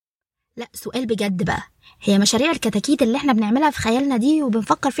لا سؤال بجد بقى، هي مشاريع الكتاكيت اللي احنا بنعملها في خيالنا دي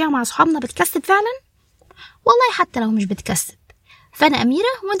وبنفكر فيها مع صحابنا بتكسب فعلا؟ والله حتى لو مش بتكسب، فانا أميرة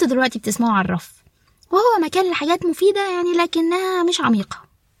وانتوا دلوقتي بتسمعوا على الرف، وهو مكان لحاجات مفيدة يعني لكنها مش عميقة.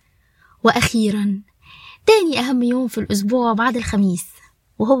 واخيرا تاني اهم يوم في الاسبوع بعد الخميس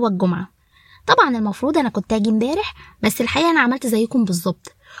وهو الجمعة. طبعا المفروض انا كنت اجي امبارح، بس الحقيقة انا عملت زيكم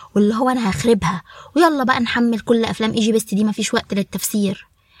بالظبط، واللي هو انا هخربها ويلا بقى نحمل كل افلام ايجي بيست دي، مفيش وقت للتفسير.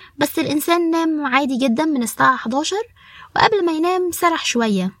 بس الانسان نام عادي جدا من الساعة 11، وقبل ما ينام سرح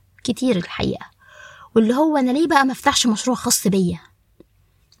شوية كتير الحقيقة، واللي هو انا ليه بقى مفتحش مشروع خاص بيا؟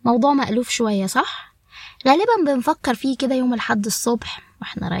 موضوع مألوف شوية صح؟ غالبا بنفكر فيه كده يوم الحد الصبح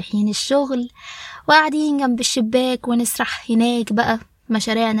واحنا رايحين الشغل وقاعدين جنب الشباك ونسرح هناك بقى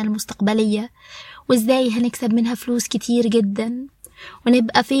مشاريعنا المستقبلية، وازاي هنكسب منها فلوس كتير جدا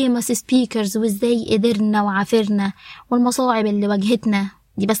ونبقى فيمس سبيكرز، وازاي قدرنا وعافرنا والمصاعب اللي واجهتنا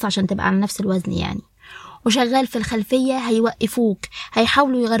دي، بس عشان تبقى على نفس الوزن يعني. وشغال في الخلفية هيوقفوك،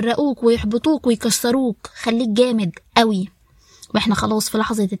 هيحاولوا يغرقوك ويحبطوك ويكسروك، خليك جامد قوي. واحنا خلاص في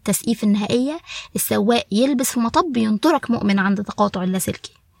لحظة التسقيف النهائية، السواق يلبس في مطب ينطرك مؤمن عند تقاطع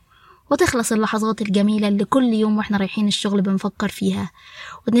اللاسلكي، وتخلص اللحظات الجميلة اللي كل يوم واحنا رايحين الشغل بنفكر فيها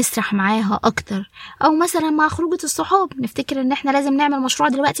ونسرح معاها أكتر. أو مثلا مع خروجة الصحاب نفتكر إن احنا لازم نعمل مشروع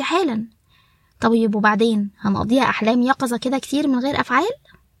دلوقتي حالا. طيب وبعدين هنقضيها أحلام يقظة كده كتير من غير أفعال؟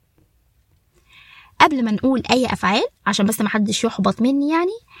 قبل ما نقول أي أفعال عشان بس محدش يحبط مني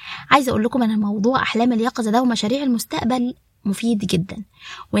يعني، عايزة أقول لكم أن موضوع أحلام اليقظة ده ومشاريع المستقبل مفيد جدا،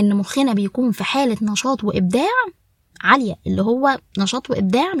 وإن مخنا بيكون في حالة نشاط وإبداع عالية، اللي هو نشاط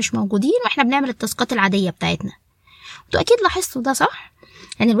وإبداع مش موجودين وإحنا بنعمل التاسكات العادية بتاعتنا. انتوا أكيد لاحظتوا ده صح؟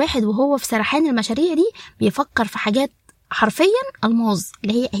 يعني الواحد وهو في سرحان المشاريع دي بيفكر في حاجات حرفيا ألماظ،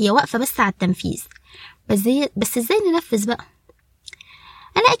 اللي هي واقفة بس على التنفيذ، بس إزاي ننفذ بقى؟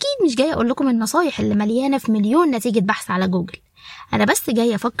 أنا أكيد مش جاية أقول لكم النصايح اللي مليانة في مليون نتيجة بحث على جوجل، أنا بس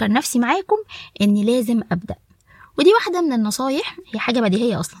جاية أفكر نفسي معاكم إني لازم أبدأ. ودي واحدة من النصايح، هي حاجة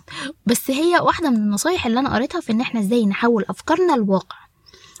بديهية أصلا، بس هي واحدة من النصايح اللي أنا قريتها في إن إحنا إزاي نحول أفكارنا لواقع،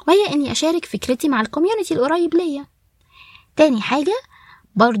 وهي إني أشارك فكرتي مع الكوميونيتي القريب ليا. تاني حاجة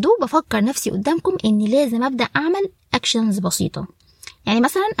برضو بفكر نفسي قدامكم إني لازم أبدأ أعمل أكشنز بسيطة، يعني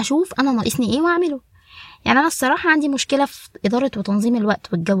مثلا أشوف أنا ناقصني إيه وأعمله. يعني أنا الصراحة عندي مشكلة في إدارة وتنظيم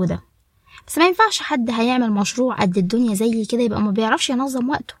الوقت والجو ده، بس ما ينفعش حد هيعمل مشروع قد الدنيا زي كده يبقى ما بيعرفش ينظم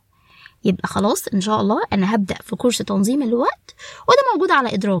وقته. يبقى خلاص إن شاء الله أنا هبدأ في كورس تنظيم الوقت، وده موجود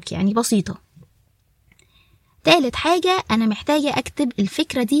على إدراك يعني بسيطة. تالت حاجة أنا محتاجة أكتب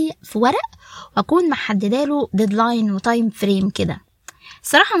الفكرة دي في ورق وأكون محدداله ديدلاين وتايم فريم كده.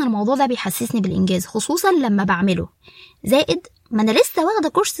 الصراحة أنا الموضوع ده بيحسسني بالإنجاز خصوصا لما بعمله، زائد ما أنا لسه واخدة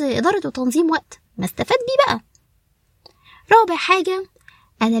كورس إدارة وتنظيم وقت ما استفاد بيه بقى. رابع حاجة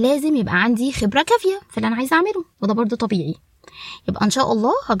أنا لازم يبقى عندي خبرة كافية في اللي أنا عايزة أعمله، وده برضو طبيعي. يبقى إن شاء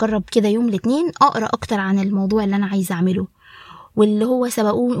الله هجرب كده يوم الاثنين أقرأ أكتر عن الموضوع اللي أنا عايزة أعمله، واللي هو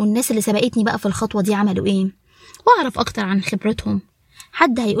سبقوني والناس اللي سبقتني بقى في الخطوة دي عملوا إيه، وأعرف أكتر عن خبرتهم.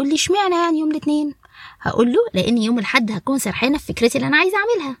 حد هيقول لي اشمعنى يعني يوم الاثنين؟ هقول له لأن يوم الحد هكون سرحانة في فكرتي اللي أنا عايزة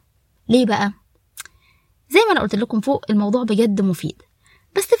أعملها. ليه بقى؟ زي ما أنا قلت لكم فوق، الموضوع بجد مفيد،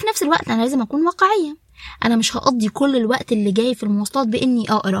 بس في نفس الوقت أنا لازم أكون واقعية. أنا مش هقضي كل الوقت اللي جاي في المواصلات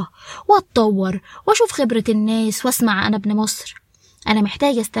بإني أقرأ وأتطور وأشوف خبرة الناس وأسمع أنا ابن مصر. أنا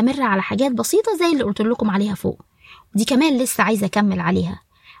محتاجة استمر على حاجات بسيطة زي اللي قلت لكم عليها فوق، ودي كمان لسه عايزة أكمل عليها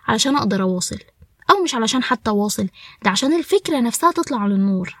علشان أقدر أواصل، أو مش علشان حتى أواصل، ده عشان الفكرة نفسها تطلع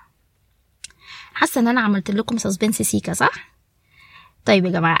للنور. حاسة إن أنا عملت لكم سسبنس سيكا صح؟ طيب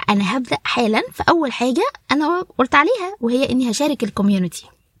يا جماعة أنا هبدأ حالا في أول حاجة أنا قلت عليها، وهي إني هشارك الكوميونيتي.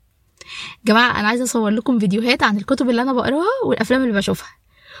 جماعة أنا عايزة أصور لكم فيديوهات عن الكتب اللي أنا بقراها والأفلام اللي بشوفها،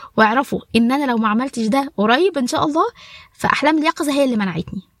 واعرفوا إن أنا لو ما عملتش ده قريب إن شاء الله فأحلام اليقظة هي اللي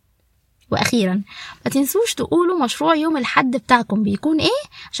منعتني. وأخيرا ما تنسوش تقولوا مشروع يوم الحد بتاعكم بيكون إيه،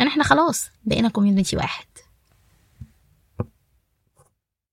 عشان إحنا خلاص بقينا كوميونيتي واحد.